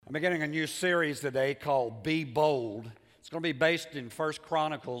I'm beginning a new series today called Be Bold. It's going to be based in 1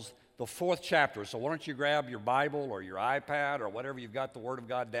 Chronicles, the 4th chapter. So why don't you grab your Bible or your iPad or whatever you've got the Word of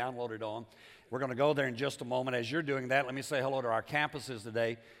God downloaded on. We're going to go there in just a moment. As you're doing that, let me say hello to our campuses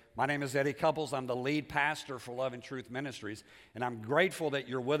today. My name is Eddie Couples. I'm the lead pastor for Love and Truth Ministries, and I'm grateful that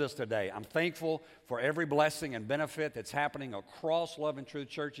you're with us today. I'm thankful for every blessing and benefit that's happening across Love and Truth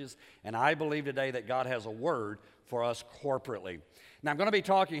churches, and I believe today that God has a word for us corporately. Now, I'm going to be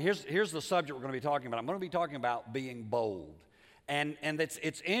talking, here's the subject we're going to be talking about. I'm going to be talking about being bold. And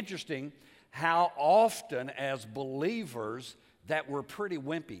it's interesting how often as believers that we're pretty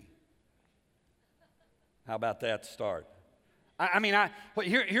wimpy. How about that start?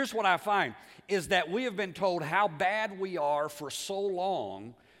 Here's what I find, is that we have been told how bad we are for so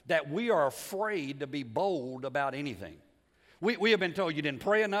long that we are afraid to be bold about anything. We have been told you didn't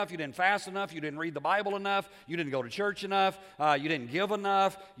pray enough, you didn't fast enough, you didn't read the Bible enough, you didn't go to church enough, you didn't give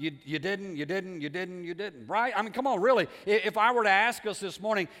enough, you didn't, right? I mean, come on, really. If I were to ask us this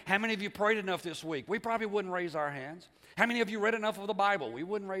morning, how many of you prayed enough this week? We probably wouldn't raise our hands. How many of you read enough of the Bible? We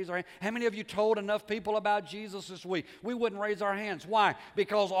wouldn't raise our hands. How many of you told enough people about Jesus this week? We wouldn't raise our hands. Why?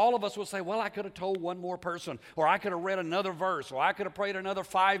 Because all of us would say, well, I could have told one more person, or I could have read another verse, or I could have prayed another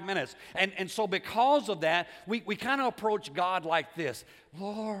 5 minutes. And so because of that, we kind of approach God like this.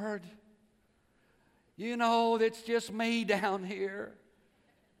 Lord, you know, it's just me down here.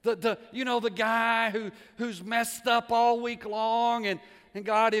 The guy who's messed up all week long. And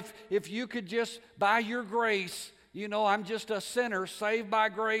God, if you could just, by your grace, you know, I'm just a sinner saved by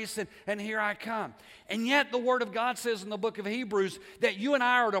grace, and here I come. And yet the Word of God says in the book of Hebrews that you and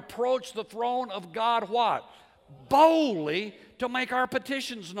I are to approach the throne of God, what? Boldly, to make our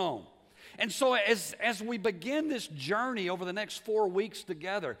petitions known. And so as we begin this journey over the next 4 weeks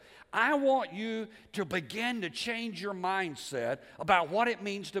together, I want you to begin to change your mindset about what it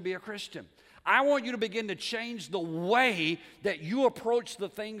means to be a Christian. I want you to begin to change the way that you approach the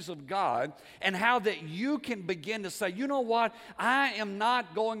things of God, and how that you can begin to say, you know what, I am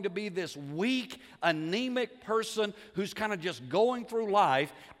not going to be this weak, anemic person who's kind of just going through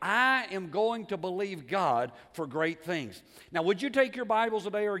life. I am going to believe God for great things. Now, would you take your Bibles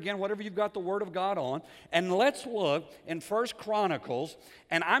today, or again, whatever you've got the Word of God on, and let's look in 1 Chronicles,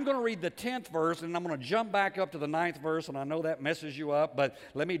 and I'm going to read the 10th verse, and I'm going to jump back up to the 9th verse, and I know that messes you up, but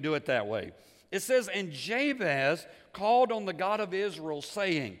let me do it that way. It says, and Jabez called on the God of Israel,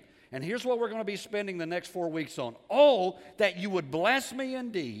 saying, and here's what we're going to be spending the next 4 weeks on. Oh, that you would bless me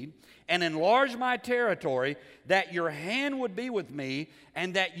indeed and enlarge my territory, that your hand would be with me,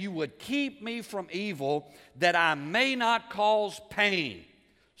 and that you would keep me from evil, that I may not cause pain.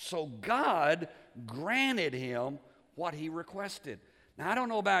 So God granted him what he requested. Now, I don't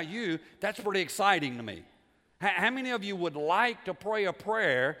know about you, that's pretty exciting to me. How many of you would like to pray a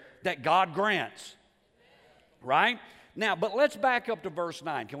prayer that God grants? Right? Now, but let's back up to verse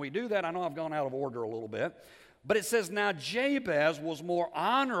 9. Can we do that? I know I've gone out of order a little bit. But it says, now Jabez was more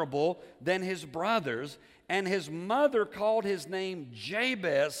honorable than his brothers, and his mother called his name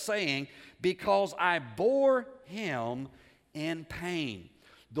Jabez, saying, because I bore him in pain.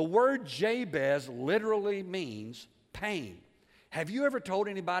 The word Jabez literally means pain. Have you ever told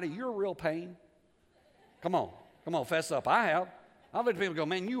anybody you're a real pain? Come on, fess up. I have. I've let people go,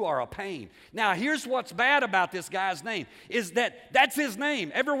 man, you are a pain. Now, here's what's bad about this guy's name, is that's his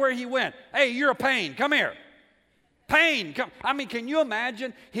name. Everywhere he went, hey, you're a pain. Come here. Pain. Come. I mean, can you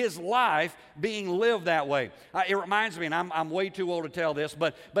imagine his life being lived that way? It reminds me, and I'm way too old to tell this,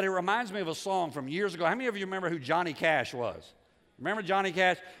 but it reminds me of a song from years ago. How many of you remember who Johnny Cash was? Remember Johnny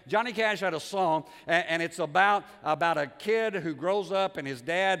Cash? Johnny Cash had a song, and it's about a kid who grows up, and his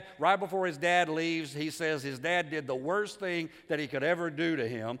dad, right before his dad leaves, he says his dad did the worst thing that he could ever do to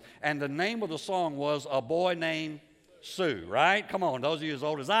him, and the name of the song was A Boy Named Sue, right? Come on, those of you as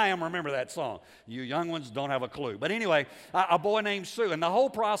old as I am remember that song. You young ones don't have a clue. But anyway, A Boy Named Sue. And the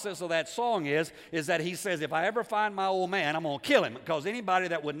whole process of that song is that he says, if I ever find my old man, I'm going to kill him. Because anybody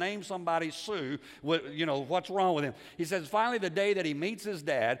that would name somebody Sue, you know, what's wrong with him? He says, finally, the day that he meets his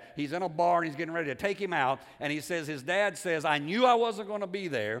dad, he's in a bar and he's getting ready to take him out. And he says, his dad says, I knew I wasn't going to be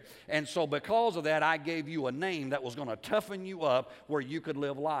there. And so because of that, I gave you a name that was going to toughen you up where you could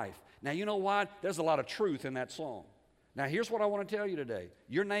live life. Now, you know what? There's a lot of truth in that song. Now, here's what I want to tell you today.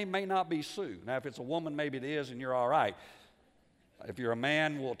 Your name may not be Sue. Now, if it's a woman, maybe it is, and you're all right. If you're a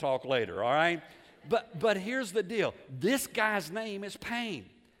man, we'll talk later, all right? But here's the deal. This guy's name is Pain.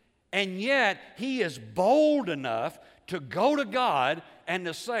 And yet, he is bold enough to go to God and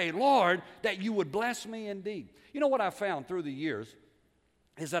to say, Lord, that you would bless me indeed. You know what I found through the years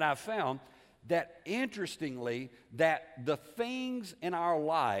is that I found that interestingly, that the things in our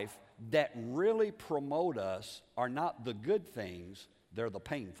life that really promote us are not the good things, they're the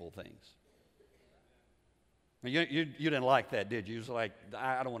painful things. You didn't like that, did you? You was like,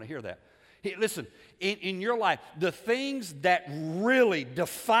 I don't want to hear that. Hey, listen, in your life, the things that really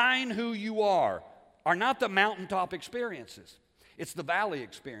define who you are not the mountaintop experiences. It's the valley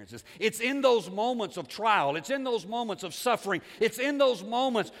experiences. It's in those moments of trial. It's in those moments of suffering. It's in those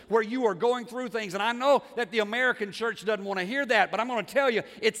moments where you are going through things. And I know that the American church doesn't want to hear that, but I'm going to tell you,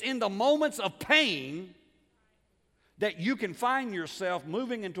 it's in the moments of pain that you can find yourself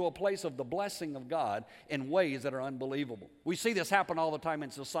moving into a place of the blessing of God in ways that are unbelievable. We see this happen all the time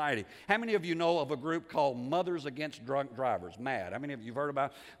in society. How many of you know of a group called Mothers Against Drunk Drivers, MAD? How many of you have heard about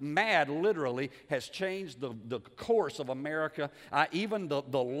it? MAD literally has changed the course of America. Even the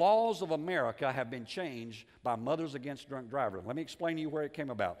laws of America have been changed by Mothers Against Drunk Drivers. Let me explain to you where it came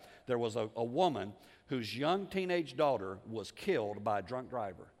about. There was a woman whose young teenage daughter was killed by a drunk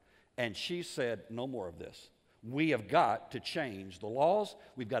driver, and she said, no more of this. We have got to change the laws.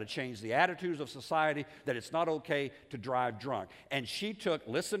 We've got to change the attitudes of society that it's not okay to drive drunk. And she took,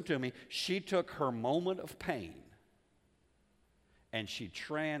 listen to me, she took her moment of pain and she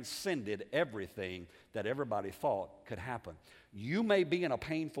transcended everything that everybody thought could happen. You may be in a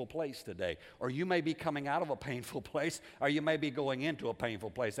painful place today, or you may be coming out of a painful place, or you may be going into a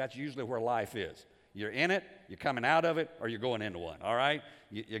painful place. That's usually where life is. You're in it, you're coming out of it, or you're going into one, all right?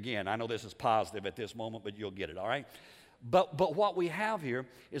 Again, I know this is positive at this moment, but you'll get it, all right? But what we have here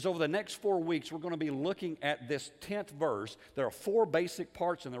is over the next 4 weeks, we're going to be looking at this 10th verse. There are 4 basic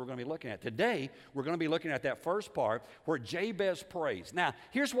parts in there we're going to be looking at. Today, we're going to be looking at that first part where Jabez prays. Now,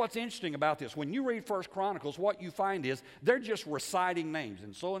 here's what's interesting about this. When you read 1 Chronicles, what you find is they're just reciting names.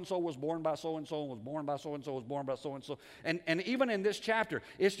 And so was born by so-and-so, and was born by so-and-so, was born by so-and-so. And even in this chapter,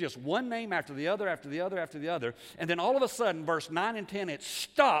 it's just one name after the other, after the other, after the other. And then all of a sudden, verse 9 and 10, it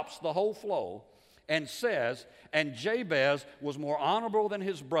stops the whole flow and says, and Jabez was more honorable than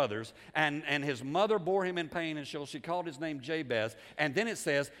his brothers, and his mother bore him in pain, and so she called his name Jabez. And then it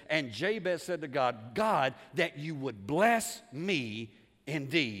says, and Jabez said to God, God, that you would bless me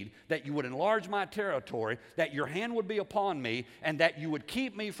indeed, that you would enlarge my territory, that your hand would be upon me, and that you would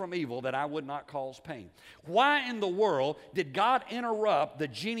keep me from evil, that I would not cause pain. Why in the world did God interrupt the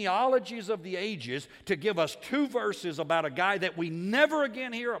genealogies of the ages to give us 2 verses about a guy that we never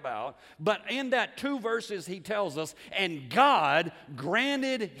again hear about? But in that 2 verses, he tells us, and God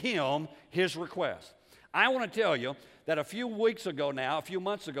granted him his request. I want to tell you that a few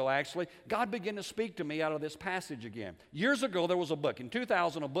months ago actually, God began to speak to me out of this passage again. Years ago, there was a book. In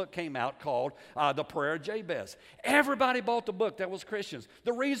 2000, a book came out called The Prayer of Jabez. Everybody bought the book that was Christians.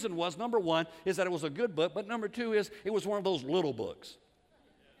 The reason was, number 1, is that it was a good book, but number 2 is it was one of those little books.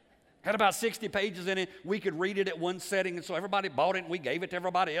 Had about 60 pages in it. We could read it at one setting, and so everybody bought it, and we gave it to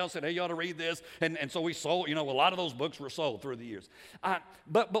everybody else, and hey, you ought to read this. And so we sold, a lot of those books were sold through the years.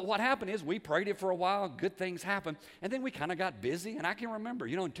 But what happened is we prayed it for a while, good things happened, and then we kind of got busy. And I can remember,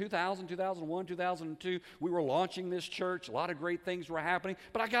 in 2000, 2001, 2002, we were launching this church. A lot of great things were happening,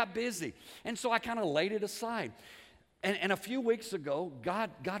 but I got busy. And so I kind of laid it aside. And a few weeks ago,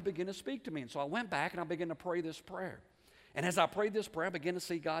 God began to speak to me, and so I went back and I began to pray this prayer. And as I prayed this prayer, I began to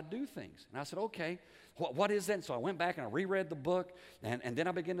see God do things. And I said, okay, what is that? And so I went back and I reread the book, and then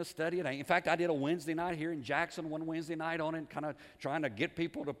I began to study it. In fact, I did a Wednesday night here in Jackson, one Wednesday night on it, kind of trying to get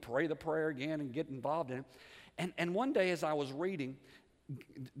people to pray the prayer again and get involved in it. And one day as I was reading,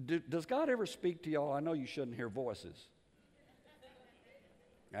 does God ever speak to y'all? I know you shouldn't hear voices.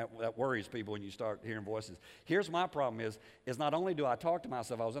 That worries people when you start hearing voices. Here's my problem is not only do I talk to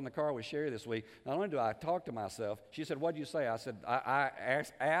myself, I was in the car with Sherry this week, not only do I talk to myself, she said, what'd you say? I said, I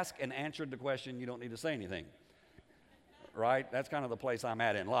asked and answered the question, you don't need to say anything. Right? That's kind of the place I'm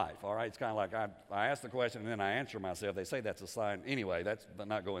at in life, all right? It's kind of like I ask the question and then I answer myself. They say that's a sign. Anyway, that's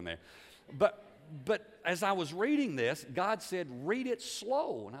not going there. But as I was reading this, God said, read it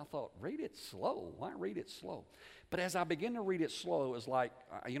slow. And I thought, read it slow? Why read it slow? But as I began to read it slow, it was like,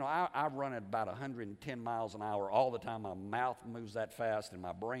 I run at about 110 miles an hour all the time. My mouth moves that fast and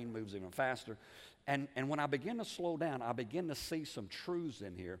my brain moves even faster. And when I begin to slow down, I begin to see some truths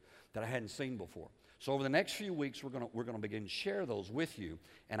in here that I hadn't seen before. So over the next few weeks, we're going to begin to share those with you.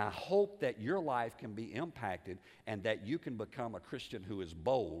 And I hope that your life can be impacted and that you can become a Christian who is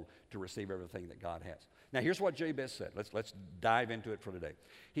bold to receive everything that God has. Now, here's what Jabez said. Let's dive into it for today.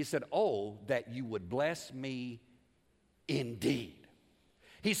 He said, oh, that you would bless me indeed.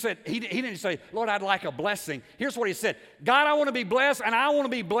 He said, he didn't say, Lord, I'd like a blessing. Here's what he said. God, I want to be blessed, and I want to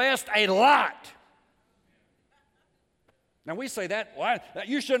be blessed a lot. Now we say that, well,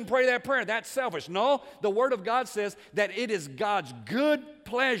 you shouldn't pray that prayer. That's selfish. No, the Word of God says that it is God's good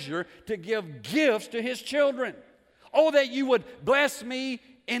pleasure to give gifts to His children. Oh, that you would bless me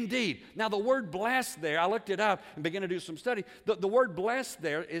indeed. Now the word blessed there, I looked it up and began to do some study. The word blessed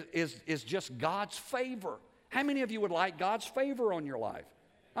there is just God's favor. How many of you would like God's favor on your life?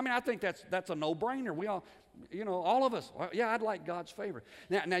 I mean, I think that's a no-brainer. We all, all of us, well, yeah, I'd like God's favor.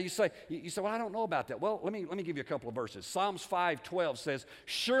 Now you say, well, I don't know about that. Well, let me give you a couple of verses. Psalms 5:12 says,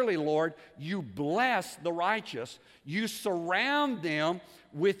 surely, Lord, you bless the righteous. You surround them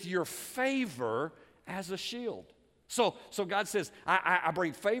with your favor as a shield. So God says, I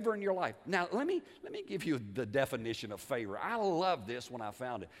bring favor in your life. Now, let me give you the definition of favor. I love this when I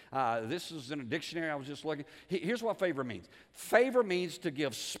found it. This is in a dictionary I was just looking. Here's what favor means. Favor means to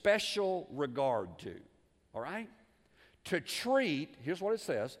give special regard to, all right? To treat, here's what it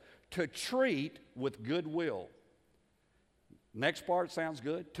says, to treat with goodwill. Next part sounds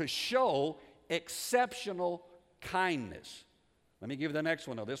good. To show exceptional kindness. Let me give you the next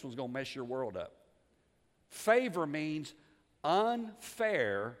one, though. This one's going to mess your world up. Favor means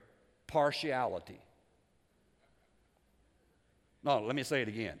unfair partiality. No, let me say it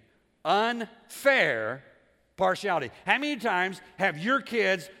again. Unfair partiality. How many times have your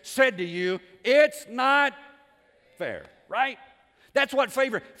kids said to you, it's not fair, right? That's what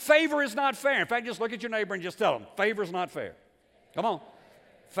favor is not fair. In fact, just look at your neighbor and just tell them, favor is not fair. Come on.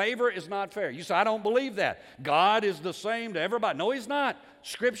 Favor is not fair. You say, I don't believe that. God is the same to everybody. No, He's not.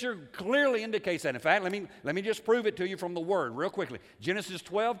 Scripture clearly indicates that. In fact, let me just prove it to you from the Word real quickly. Genesis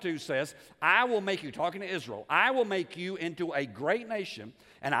 12:2 says, I will make you, talking to Israel, I will make you into a great nation,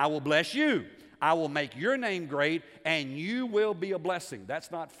 and I will bless you. I will make your name great, and you will be a blessing.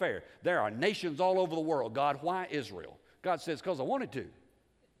 That's not fair. There are nations all over the world. God, why Israel? God says, because I wanted to.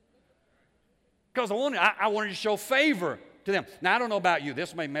 Because I wanted to show favor to them. Now, I don't know about you.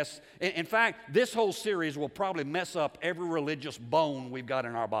 This may mess. In fact, this whole series will probably mess up every religious bone we've got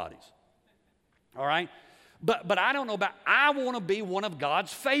in our bodies. All right? But I don't know about, I want to be one of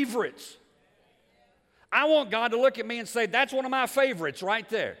God's favorites. I want God to look at me and say, that's one of my favorites right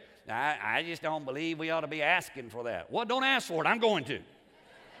there. Now, I just don't believe we ought to be asking for that. Well, don't ask for it. I'm going to.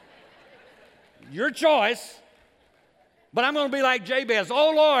 Your choice. But I'm going to be like Jabez.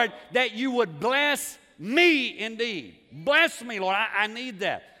 Oh, Lord, that you would bless me indeed. Bless me, Lord. I need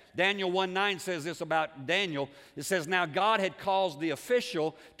that. Daniel 1:9 says this about Daniel. It says, now God had caused the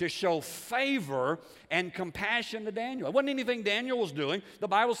official to show favor and compassion to Daniel. It wasn't anything Daniel was doing. The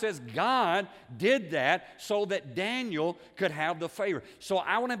Bible says God did that so that Daniel could have the favor. So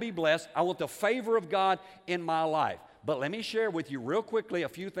I want to be blessed. I want the favor of God in my life. But let me share with you real quickly a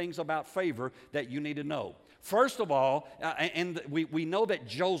few things about favor that you need to know. First of all, we know that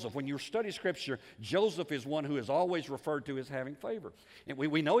Joseph, when you study Scripture, Joseph is one who is always referred to as having favor. And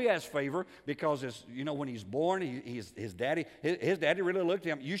we know he has favor because, when he's born, his daddy really looked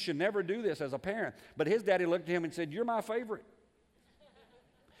at him. You should never do this as a parent. But his daddy looked at him and said, you're my favorite.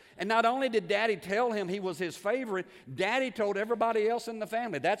 And not only did Daddy tell him he was his favorite, Daddy told everybody else in the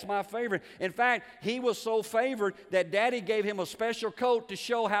family, that's my favorite. In fact, he was so favored that Daddy gave him a special coat to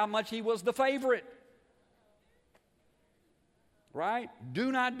show how much he was the favorite. Right?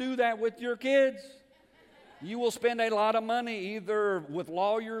 Do not do that with your kids. You will spend a lot of money either with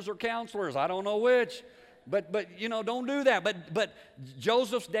lawyers or counselors. I don't know which. But don't do that. But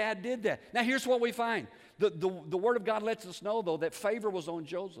Joseph's dad did that. Now, here's what we find. The Word of God lets us know, though, that favor was on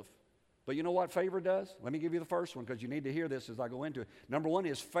Joseph. But you know what favor does? Let me give you the first one because you need to hear this as I go into it. Number one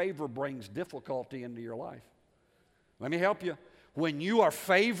is favor brings difficulty into your life. Let me help you. When you are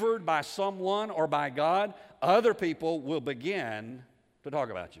favored by someone or by God, other people will begin to talk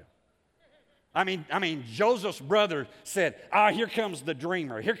about you. I mean, Joseph's brother said, here comes the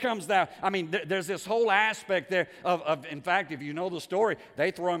dreamer. Here comes that. There's this whole aspect there of, in fact, if you know the story,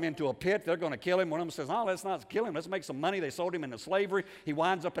 they throw him into a pit. They're going to kill him. One of them says, let's not kill him. Let's make some money. They sold him into slavery. He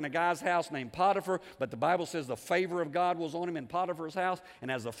winds up in a guy's house named Potiphar. But the Bible says the favor of God was on him in Potiphar's house. And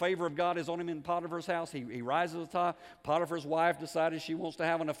as the favor of God is on him in Potiphar's house, he rises to the top. Potiphar's wife decided she wants to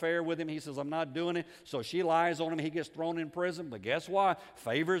have an affair with him. He says, I'm not doing it. So she lies on him. He gets thrown in prison. But guess what?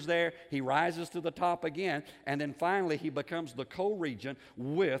 Favor's there. He rises to the top again, and then finally he becomes the co-regent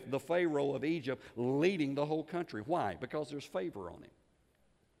with the Pharaoh of Egypt, leading the whole country. Why? Because there's favor on him.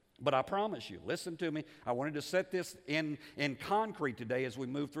 But I promise you, listen to me, I wanted to set this in concrete today as we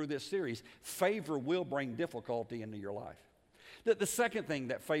move through this series. Favor will bring difficulty into your life. The second thing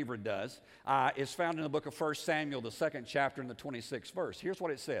that favor does is found in the book of 1 Samuel, the 2nd chapter and the 26th verse. Here's what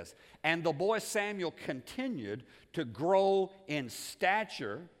it says. And the boy Samuel continued to grow in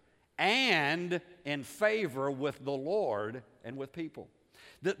stature and in favor with the Lord and with people.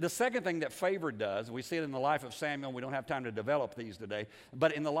 The second thing that favor does, we see it in the life of Samuel. We don't have time to develop these today.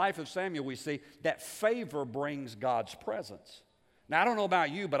 But in the life of Samuel, we see that favor brings God's presence. Now, I don't know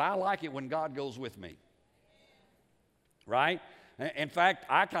about you, but I like it when God goes with me. Right? In fact,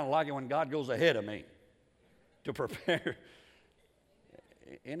 I kind of like it when God goes ahead of me to prepare.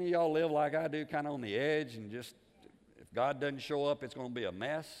 Any of y'all live like I do, kind of on the edge, and just if God doesn't show up, it's going to be a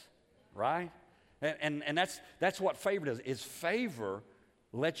mess, right? And that's what favor does. Is favor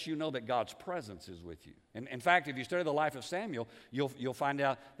lets you know that God's presence is with you. And in fact, if you study the life of Samuel, you'll find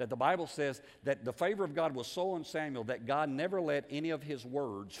out that the Bible says that the favor of God was so on Samuel that God never let any of his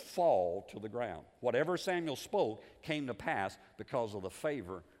words fall to the ground. Whatever Samuel spoke came to pass because of the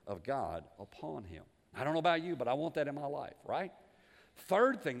favor of God upon him. I don't know about you, but I want that in my life, right?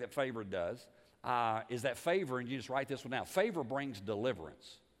 Third thing that favor does is that favor, and you just write this one down, favor brings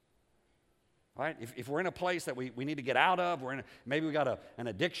deliverance. Right? If we're in a place that we need to get out of, maybe we got an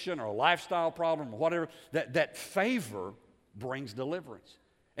addiction or a lifestyle problem or whatever, that favor brings deliverance.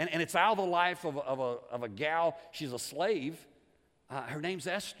 And it's out of the life of a gal. She's a slave. Her name's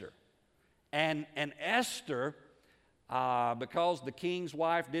Esther. And Esther, because the king's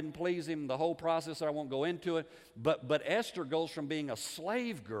wife didn't please him, the whole process, I won't go into it, but Esther goes from being a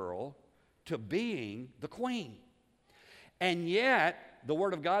slave girl to being the queen. And yet, the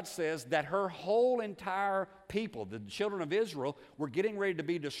Word of God says that her whole entire people, the children of Israel, were getting ready to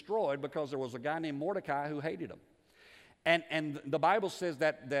be destroyed because there was a guy named Mordecai who hated them. And the Bible says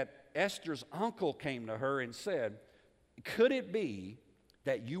that Esther's uncle came to her and said, could it be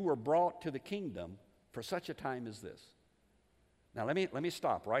that you were brought to the kingdom for such a time as this? Now, let me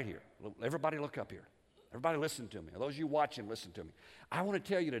stop right here. Everybody look up here. Everybody listen to me. Those of you watching, listen to me. I want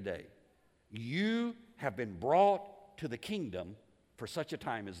to tell you today, you have been brought to the kingdom for such a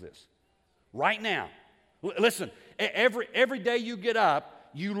time as this. Right now. Listen, every day you get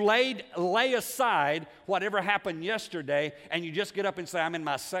up, you lay aside whatever happened yesterday, and you just get up and say, I'm in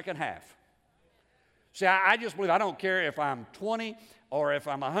my second half. See, I just believe, I don't care if I'm 20 or if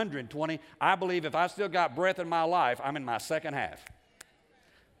I'm 120, I believe if I still got breath in my life, I'm in my second half.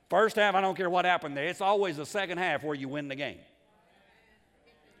 First half, I don't care what happened there. It's always the second half where you win the game.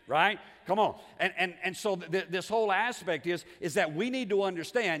 Right? Come on. And so this whole aspect is that we need to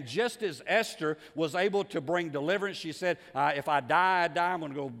understand, just as Esther was able to bring deliverance, she said, if I die, I die. I'm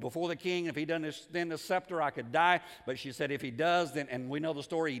going to go before the king. If he doesn't extend the scepter, I could die. But she said, if he does, then, and we know the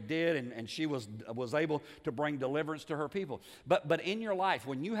story, he did, and she was able to bring deliverance to her people. But in your life,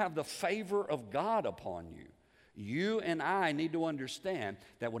 when you have the favor of God upon you, you and I need to understand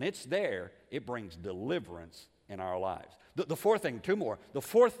that when it's there, it brings deliverance in our lives. The fourth thing, two more. The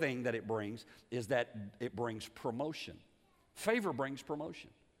fourth thing that it brings is that it brings promotion. Favor brings promotion.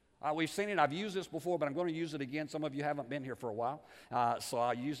 We've seen it. I've used this before, but I'm going to use it again. Some of you haven't been here for a while, so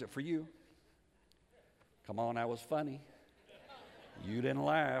I'll use it for you. Come on, that was funny. You didn't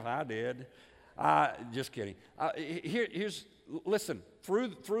laugh. I did. Just kidding. Listen,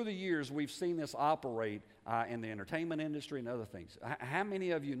 through the years, we've seen this operate in the entertainment industry and other things. How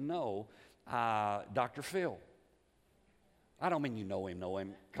many of you know Dr. Phil? I don't mean you know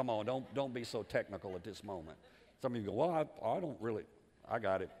him. Come on, don't be so technical at this moment. Some of you go, well, I don't really. I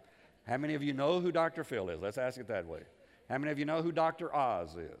got it. How many of you know who Dr. Phil is? Let's ask it that way. How many of you know who Dr.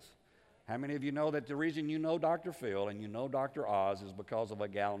 Oz is? How many of you know that the reason you know Dr. Phil and you know Dr. Oz is because of a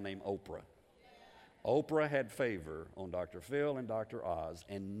gal named Oprah? Oprah had favor on Dr. Phil and Dr. Oz,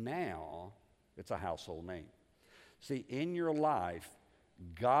 and now it's a household name. See, in your life,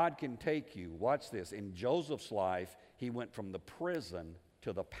 God can take you. Watch this. In Joseph's life, he went from the prison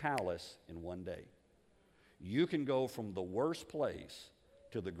to the palace in one day. You can go from the worst place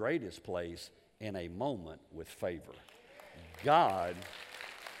to the greatest place in a moment with favor. God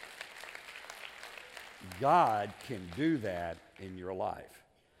can do that in your life.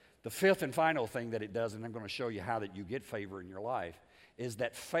 The fifth and final thing that it does, and I'm going to show you how that you get favor in your life, is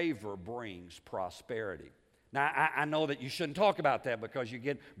that favor brings prosperity. Now, I know that you shouldn't talk about that because you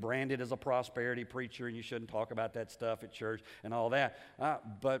get branded as a prosperity preacher and you shouldn't talk about that stuff at church and all that.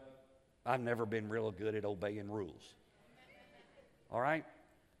 But I've never been real good at obeying rules. All right?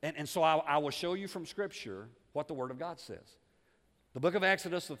 And so I will show you from Scripture what the Word of God says. The book of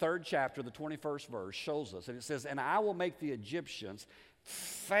Exodus, the 3rd chapter, the 21st verse, shows us. And it says, and I will make the Egyptians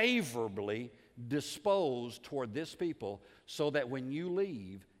favorably disposed toward this people so that when you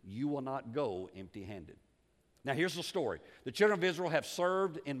leave, you will not go empty-handed. Now, here's the story. The children of Israel have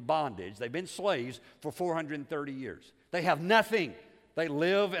served in bondage. They've been slaves for 430 years. They have nothing They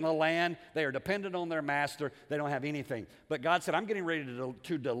live in a land, they are dependent on their master, they don't have anything. But God said, I'm getting ready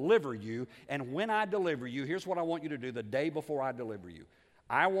to deliver you, and when I deliver you, here's what I want you to do the day before I deliver you.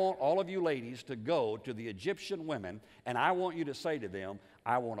 I want all of you ladies to go to the Egyptian women, and I want you to say to them,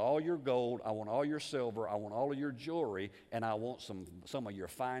 I want all your gold, I want all your silver, I want all of your jewelry, and I want some of your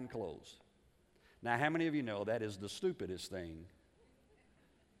fine clothes. Now, how many of you know that is the stupidest thing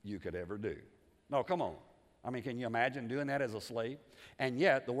you could ever do? No, come on. I mean, can you imagine doing that as a slave? And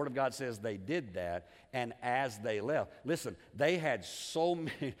yet, the Word of God says they did that, and as they left, listen, they had so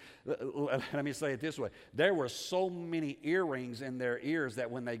many, let me say it this way, there were so many earrings in their ears that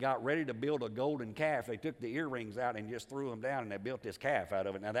when they got ready to build a golden calf, they took the earrings out and just threw them down, and they built this calf out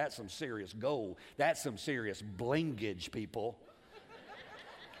of it. Now, that's some serious gold. That's some serious blingage, people.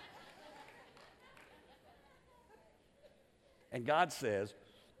 And God says,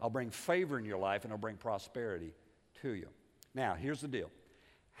 I'll bring favor in your life and I'll bring prosperity to you. Now, here's the deal.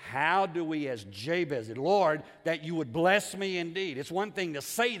 How do we as Jabez, Lord, that you would bless me indeed? It's one thing to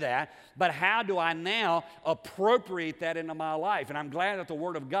say that, but how do I now appropriate that into my life? And I'm glad that the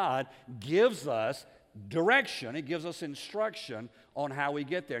Word of God gives us direction. It gives us instruction on how we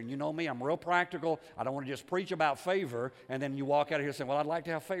get there. And you know me, I'm real practical. I don't want to just preach about favor and then you walk out of here saying, well, I'd like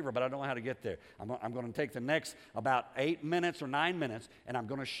to have favor, but I don't know how to get there. I'm going to take the next about 8 minutes or 9 minutes, and I'm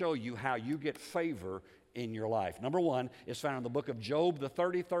going to show you how you get favor in your life. Number one is found in the book of Job, the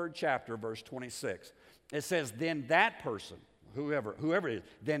 33rd chapter, verse 26. It says, then that person, whoever it is,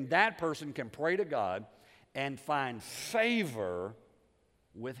 then that person can pray to God and find favor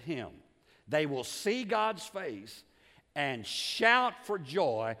with him. They will see God's face and shout for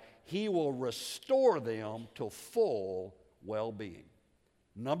joy. He will restore them to full well-being.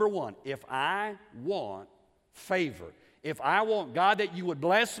 Number one, if I want favor, if I want God that you would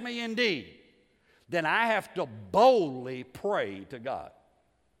bless me indeed, then I have to boldly pray to God.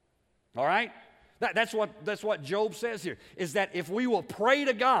 All right? That's what Job says here, is that if we will pray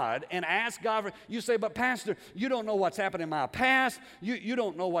to God and ask God for, you say, but Pastor, you don't know what's happened in my past. You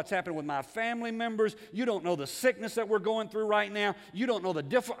don't know what's happened with my family members. You don't know the sickness that we're going through right now. You don't know the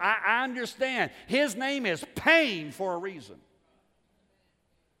difference. I understand. His name is pain for a reason.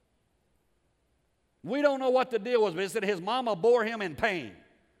 We don't know what the deal was, but it said his mama bore him in pain.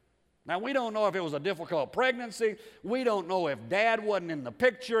 Now, we don't know if it was a difficult pregnancy. We don't know if dad wasn't in the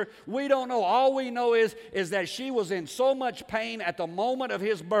picture. We don't know. All we know is that she was in so much pain at the moment of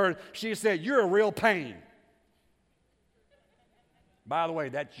his birth, she said, you're a real pain. By the way,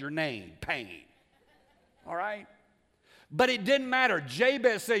 that's your name, Pain. All right? But it didn't matter.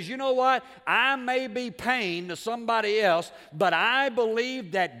 Jabez says, you know what? I may be pain to somebody else, but I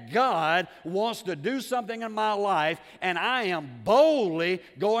believe that God wants to do something in my life, and I am boldly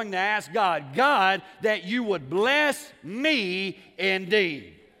going to ask God, God, that you would bless me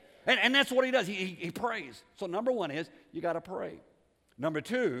indeed. And that's what he does. He prays. So number one is, you got to pray. Number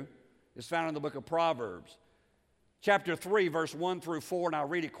two is found in the book of Proverbs. Chapter 3, verse 1 through 4, and I'll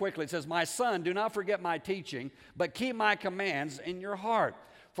read it quickly. It says, my son, do not forget my teaching, but keep my commands in your heart.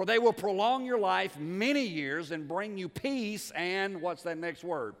 For they will prolong your life many years and bring you peace and, what's that next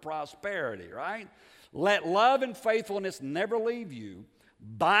word? Prosperity, right? Let love and faithfulness never leave you.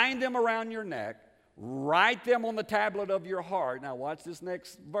 Bind them around your neck. Write them on the tablet of your heart. Now watch this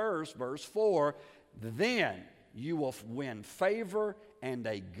next verse, verse 4. Then you will win favor and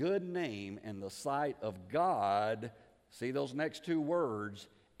a good name in the sight of God. See those next two words,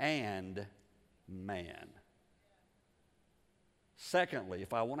 and man. Secondly,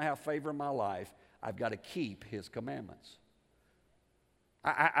 if I want to have favor in my life, I've got to keep his commandments.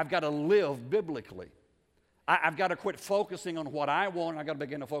 I've got to live biblically. I've got to quit focusing on what I want, and I've got to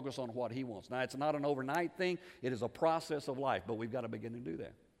begin to focus on what he wants. Now, it's not an overnight thing. It is a process of life, but we've got to begin to do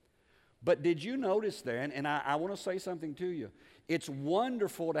that. But did you notice there, and I want to say something to you, it's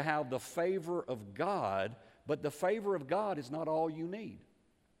wonderful to have the favor of God, but the favor of God is not all you need.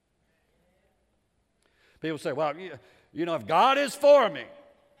 People say, well, you know, if God is for me,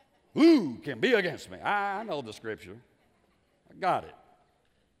 who can be against me? I know the scripture. I got it.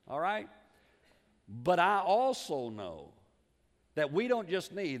 All right? But I also know that we don't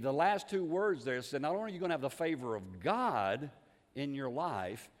just need, the last two words there said, not only are you going to have the favor of God in your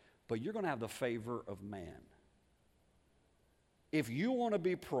life, but you're going to have the favor of man. If you want to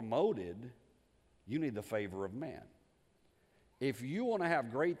be promoted, you need the favor of man. If you want to have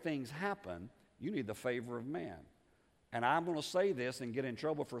great things happen, you need the favor of man. And I'm going to say this and get in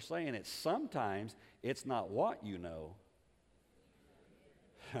trouble for saying it. Sometimes it's not what you know.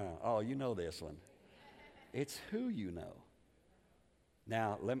 Oh, you know this one. It's who you know.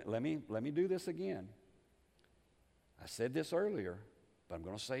 Now, let me do this again. I said this earlier. But I'm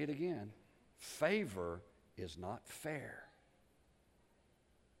going to say it again. Favor is not fair.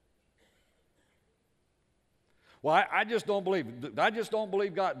 Well, I just don't believe. I just don't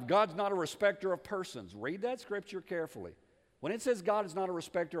believe God. God's not a respecter of persons. Read that scripture carefully. When it says God is not a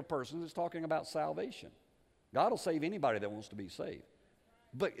respecter of persons, it's talking about salvation. God will save anybody that wants to be saved.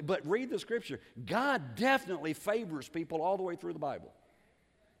 But read the scripture. God definitely favors people all the way through the Bible.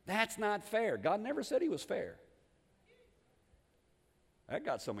 That's not fair. God never said he was fair. That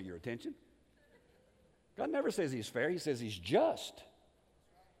got some of your attention. God never says he's fair. He says he's just.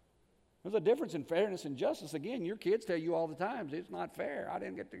 There's a difference in fairness and justice. Again, your kids tell you all the time, it's not fair. I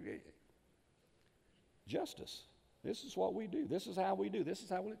didn't get to get it. Justice. This is what we do. This is how we do. This is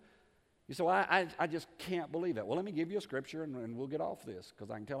how we do. You say, well, I just can't believe that. Well, let me give you a scripture and we'll get off this because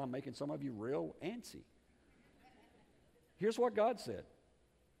I can tell I'm making some of you real antsy. Here's what God said.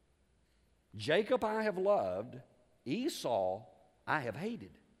 Jacob I have loved, Esau I have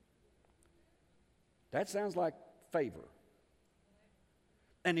hated. That sounds like favor.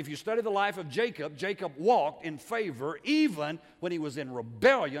 And if you study the life of Jacob, Jacob walked in favor even when he was in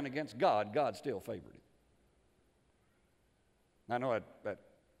rebellion against God. God still favored him. I know that.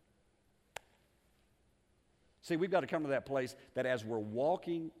 See, we've got to come to that place that as we're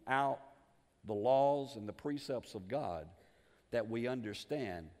walking out the laws and the precepts of God, that we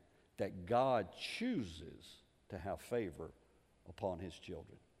understand that God chooses to have favor upon his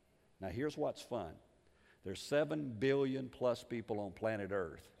children. Now, here's what's fun. There's 7 billion plus people on planet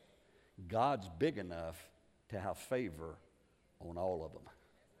Earth. God's big enough to have favor on all of them.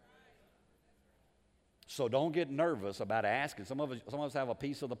 So don't get nervous about asking. Some of us have a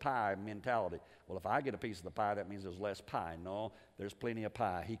piece of the pie mentality. Well, if I get a piece of the pie, that means there's less pie. No, there's plenty of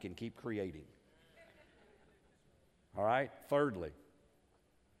pie. He can keep creating. All right? Thirdly,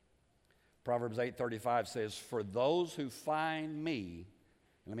 Proverbs 8:35 says, for those who find me,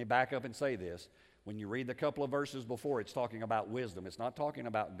 and let me back up and say this. When you read the couple of verses before, it's talking about wisdom. It's not talking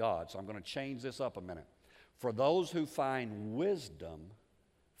about God. So I'm going to change this up a minute. For those who find wisdom,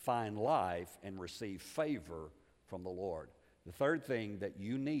 find life and receive favor from the Lord. The third thing that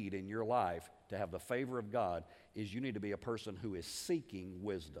you need in your life to have the favor of God is you need to be a person who is seeking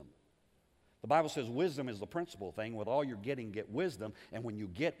wisdom. The Bible says wisdom is the principal thing. With all you're getting, get wisdom. And when you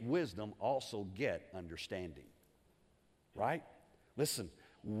get wisdom, also get understanding. Right? Listen,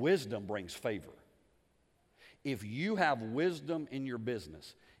 wisdom brings favor. If you have wisdom in your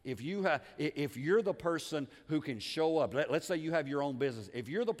business, if you're the person who can show up, let's say you have your own business. If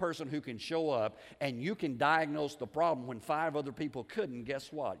you're the person who can show up and you can diagnose the problem when 5 other people couldn't,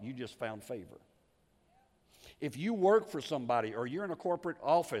 guess what? You just found favor. If you work for somebody or you're in a corporate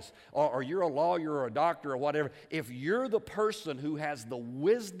office or you're a lawyer or a doctor or whatever, if you're the person who has the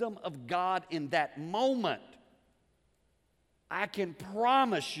wisdom of God in that moment, I can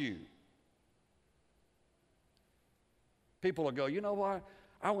promise you, people will go, you know what?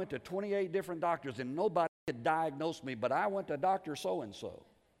 I went to 28 different doctors and nobody could diagnose me, but I went to Dr. So-and-so.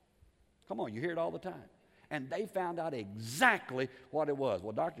 Come on, you hear it all the time. And they found out exactly what it was.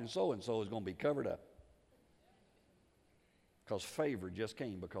 Well, Dr. So-and-so is going to be covered up. Because favor just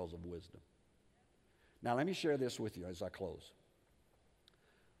came because of wisdom. Now, let me share this with you as I close.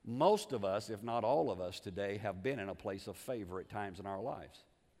 Most of us, if not all of us today, have been in a place of favor at times in our lives.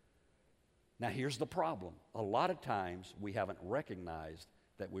 Now, here's the problem. A lot of times, we haven't recognized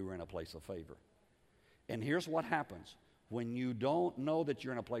that we were in a place of favor. And here's what happens. When you don't know that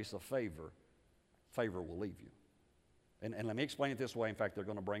you're in a place of favor, favor will leave you. And let me explain it this way. In fact, they're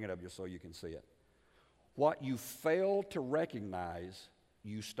going to bring it up just so you can see it. What you fail to recognize,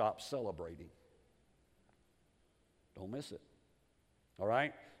 you stop celebrating. Don't miss it. All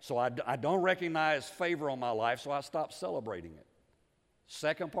right? So I don't recognize favor on my life, so I stop celebrating it.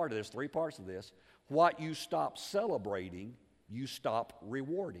 Second part of this, 3 parts of this. What you stop celebrating, you stop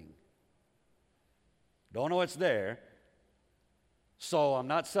rewarding. Don't know it's there, so I'm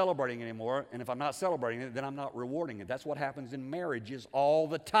not celebrating anymore, and if I'm not celebrating it, then I'm not rewarding it. That's what happens in marriages all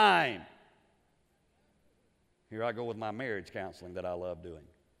the time. Here I go with my marriage counseling that I love doing,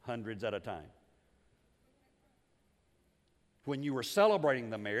 hundreds at a time. When you were celebrating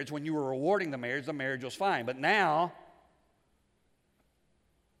the marriage, when you were rewarding the marriage was fine. But now,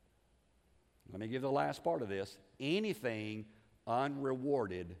 let me give the last part of this. Anything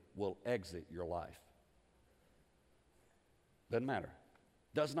unrewarded will exit your life. Doesn't matter.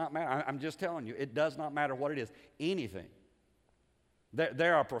 Does not matter. I'm just telling you, it does not matter what it is. Anything.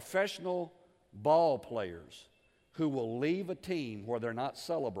 There are professional ball players who will leave a team where they're not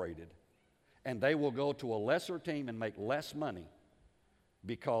celebrated, and they will go to a lesser team and make less money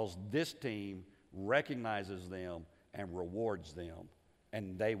because this team recognizes them and rewards them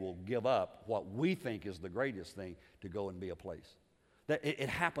and they will give up what we think is the greatest thing to go and be a place. It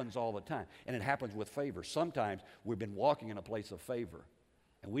happens all the time, and it happens with favor. Sometimes we've been walking in a place of favor,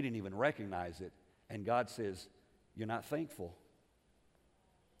 and we didn't even recognize it, and God says, you're not thankful.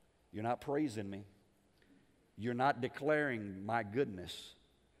 You're not praising me. You're not declaring my goodness.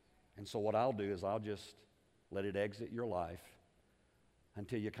 And so what I'll do is I'll just let it exit your life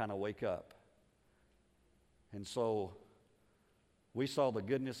until you kind of wake up. And so we saw the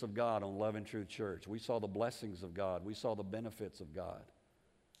goodness of God on Love and Truth Church. We saw the blessings of God. We saw the benefits of God.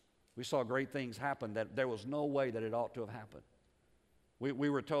 We saw great things happen that there was no way that it ought to have happened. We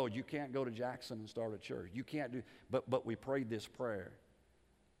were told, you can't go to Jackson and start a church. You can't do, but we prayed this prayer,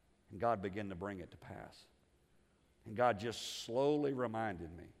 and God began to bring it to pass. And God just slowly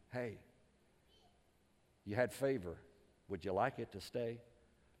reminded me, hey, you had favor. Would you like it to stay?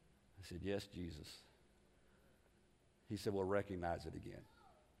 I said, yes, Jesus. He said, well, recognize it again.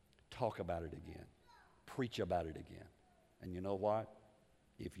 Talk about it again. Preach about it again. And you know what?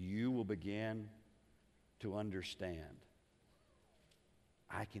 If you will begin to understand,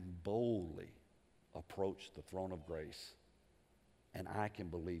 I can boldly approach the throne of grace, and I can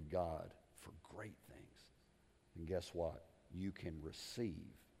believe God for great things. And guess what? You can receive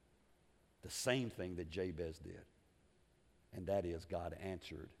the same thing that Jabez did, and that is God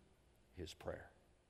answered his prayer.